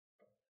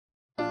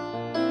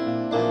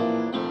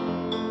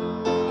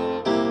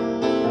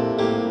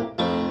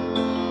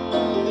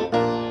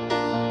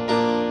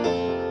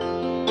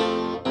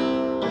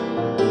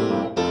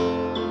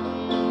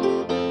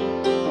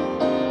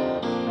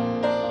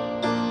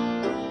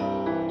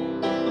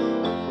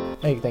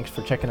Hey, thanks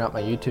for checking out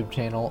my YouTube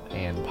channel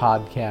and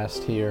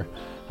podcast here.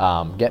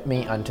 Get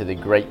me unto the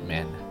great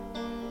men.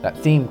 That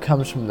theme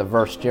comes from the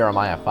verse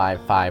Jeremiah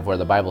 5:5, where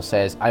the Bible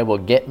says, I will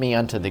get me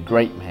unto the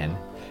great men,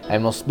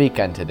 and will speak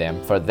unto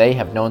them, for they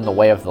have known the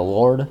way of the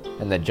Lord,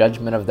 and the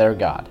judgment of their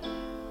God.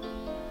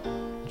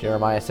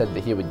 Jeremiah said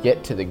that he would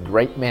get to the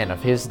great men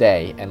of his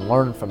day and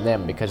learn from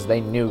them because they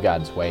knew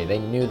God's way. They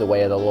knew the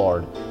way of the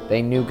Lord.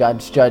 They knew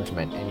God's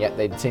judgment, and yet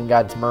they'd seen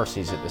God's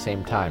mercies at the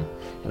same time.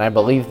 And I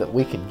believe that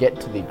we could get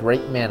to the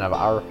great men of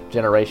our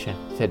generation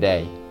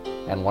today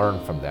and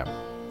learn from them.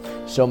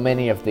 So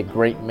many of the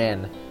great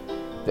men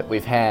that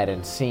we've had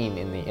and seen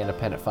in the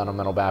independent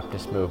fundamental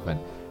Baptist movement.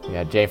 We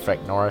had J.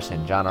 Frank Norris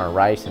and John R.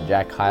 Rice and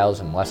Jack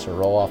Hyles and Lester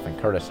Roloff and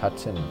Curtis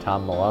Hudson and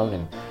Tom Malone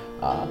and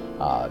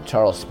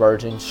Charles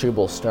Spurgeon,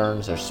 Shubal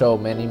Stearns. There's so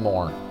many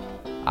more.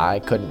 I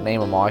couldn't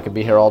name them all. I could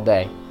be here all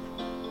day.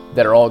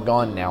 That are all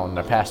gone now and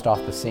they're passed off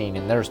the scene,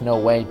 and there's no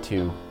way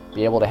to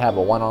be able to have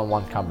a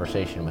one-on-one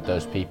conversation with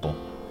those people.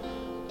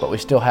 But we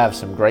still have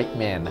some great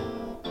men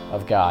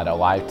of God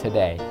alive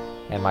today,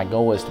 and my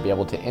goal is to be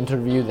able to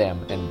interview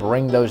them and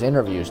bring those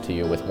interviews to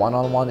you with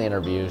one-on-one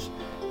interviews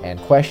and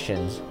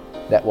questions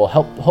that will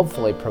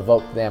hopefully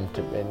provoke them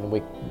to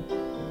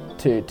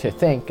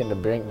think and to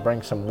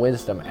bring some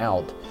wisdom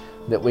out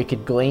that we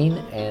could glean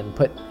and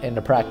put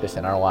into practice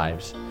in our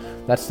lives.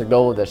 That's the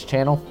goal of this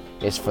channel,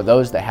 is for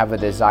those that have a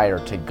desire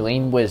to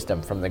glean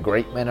wisdom from the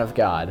great men of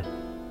God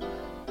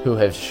who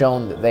have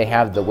shown that they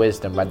have the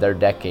wisdom by their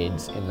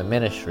decades in the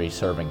ministry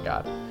serving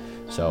God.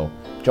 So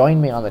join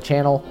me on the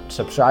channel,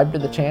 subscribe to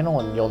the channel,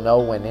 and you'll know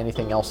when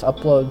anything else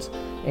uploads,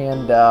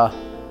 and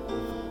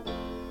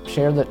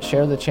share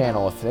the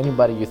channel if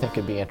anybody you think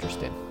could be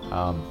interested.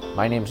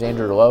 My name's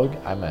Andrew Logue.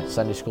 I'm a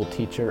Sunday school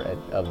teacher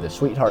of the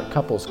Sweetheart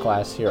Couples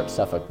class here at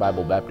Suffolk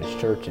Bible Baptist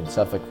Church in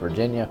Suffolk,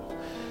 Virginia.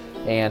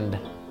 And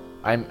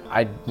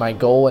my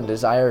goal and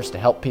desire is to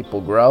help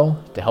people grow,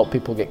 to help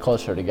people get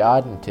closer to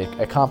God, and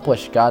to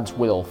accomplish God's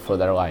will for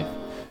their life.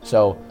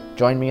 So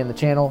join me in the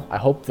channel. I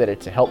hope that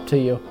it's a help to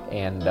you,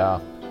 and I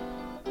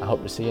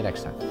hope to see you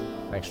next time.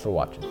 Thanks for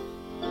watching.